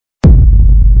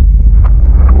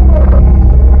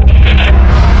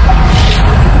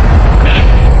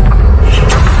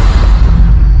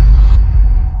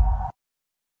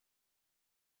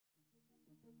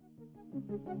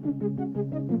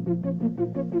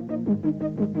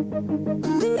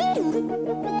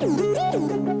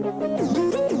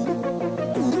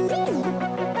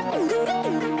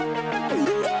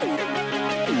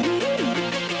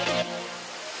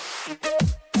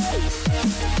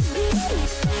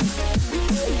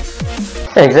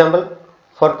Example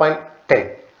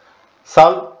 4.10.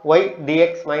 Solve y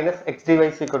dx minus x dy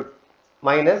is equal to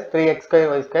minus 3x square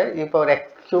y square e power x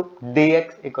cube dx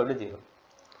equal to 0.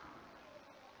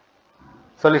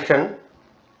 Solution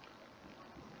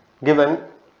given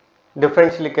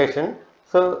differential equation.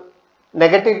 So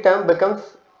negative term becomes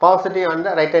positive on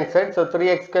the right hand side. So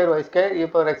 3x square y square e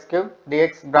power x cube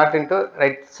dx brought into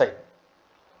right side.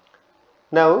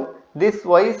 Now this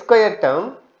y square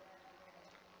term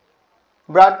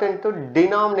brought into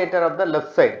denominator of the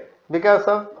left side, because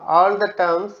of all the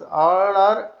terms all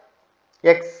are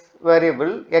x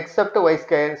variable except y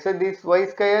square. So this y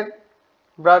square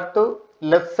brought to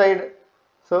left side.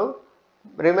 So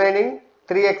remaining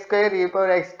 3x square e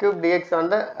power x cube dx on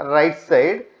the right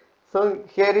side. So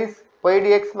here is y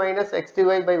dx minus x dy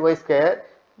by y square.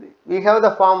 We have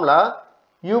the formula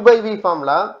u by v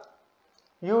formula,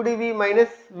 u dv minus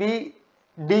v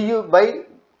du by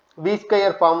v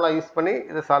square formula use பண்ணி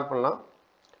இதை solve பண்ணலாம்.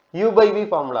 u by v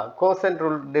formula quotient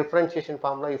rule differentiation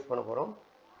formula use பண்ண போறோம்.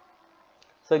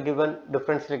 So given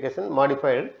differential equation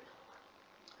modified,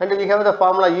 and we have the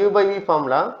formula u by v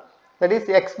formula, that is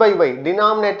x by y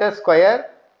denominator square.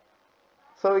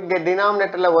 So இங்க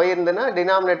denominatorல y இருந்தனா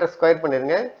denominator square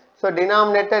பண்ணிருங்க. So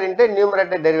denominator into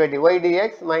numerator derivative y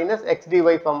dx minus x dy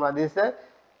formula. This is the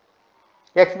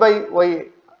x by y,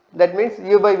 that means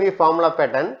u by v formula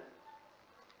pattern.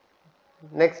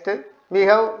 Next we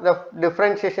have the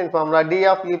differentiation formula d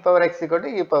of e power x equal to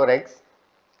e power x.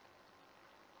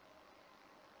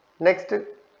 Next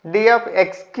d of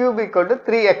x cube equal to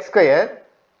 3x square.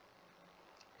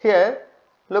 Here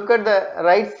look at the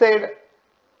right side,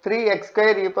 3x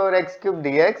square e power x cube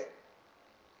dx.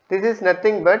 This is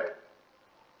nothing but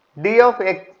d of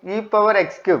x e power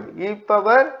x cube, e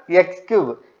power x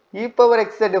cube, e power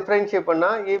x differentiate பண்ணா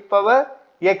e power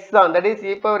x தான், that is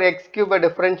e power x cube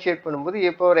differentiate பண்ணும்போது e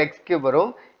power x cube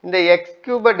வரும். இந்த x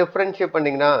cube differentiate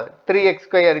பண்ணீங்கன்னா 3x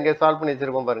square இங்க solve பண்ணி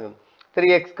வச்சிருக்கோம் பாருங்க,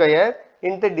 3x square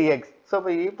into dx. so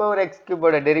இப்போ e power x cube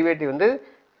ஓட டெரிவேட்டிவ் வந்து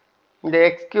இந்த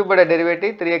x cube ஓட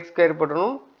டெரிவேட்டிவ் 3x square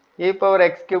போடணும், e power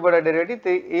x cube ஓட derivative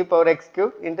e power x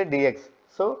cube into dx.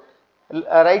 so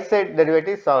right side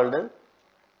derivative solved.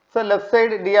 So left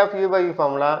side d of u by v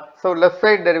formula. So left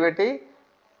side derivative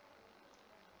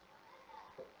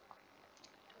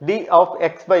d of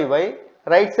x by y,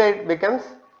 right side becomes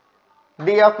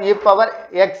d of e power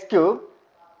x cube.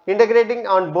 Integrating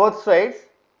on both sides,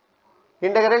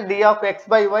 integral d of x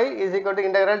by y is equal to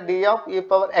integral d of e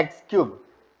power x cube.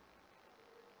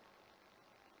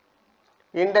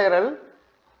 Integral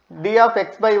d of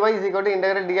x by y is equal to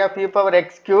integral d of e power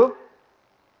x cube.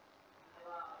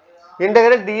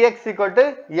 Integral dx equal to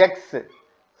x.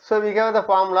 So we have the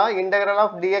formula integral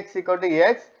of dx equal to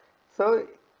x. So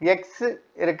x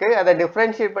இருக்கு, அதை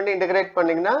differentiate பண்ணி integrate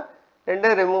பண்ணீங்கன்னா ரெண்டு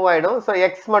remove ஆயிடும். So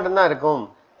x மட்டும் தான் இருக்கும்.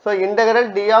 So integral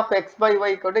d of x by y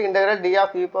equal to integral d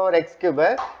of e power x cube.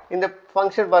 இந்த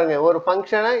function பாருங்க, ஒரு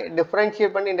ஃபங்க்ஷனை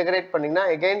differentiate பண்ணி integrate பண்ணீங்கன்னா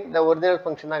again the original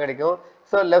function தான் கிடைக்கும்.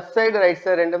 So left side right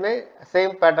side ரெண்டுமே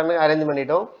same pattern அரேஞ்ச்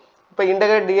பண்ணிட்டோம். இப்போ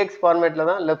integral dx ஃபார்மேட்ல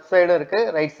தான் left side இருக்கு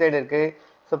right side இருக்கு.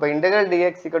 So இப்போ integral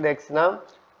dx equal to x னா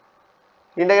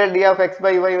integral d of x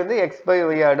by y வந்து x by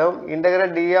y ஆடும், integral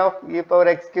d of e power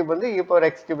x cube வந்து e power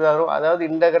x cube தான் வரும். அதாவது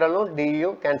integralம் d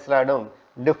யும் cancel ஆடும்,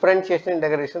 differentiation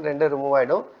integration ரெண்டு remove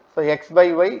ஆயிடும். So x by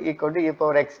y equal to e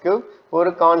power x cube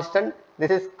ஒரு constant,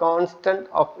 this is constant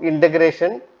of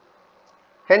integration.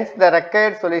 Hence the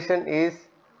required solution is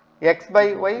x by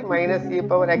y minus e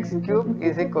power x cube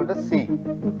is equal to c.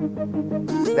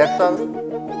 That's all.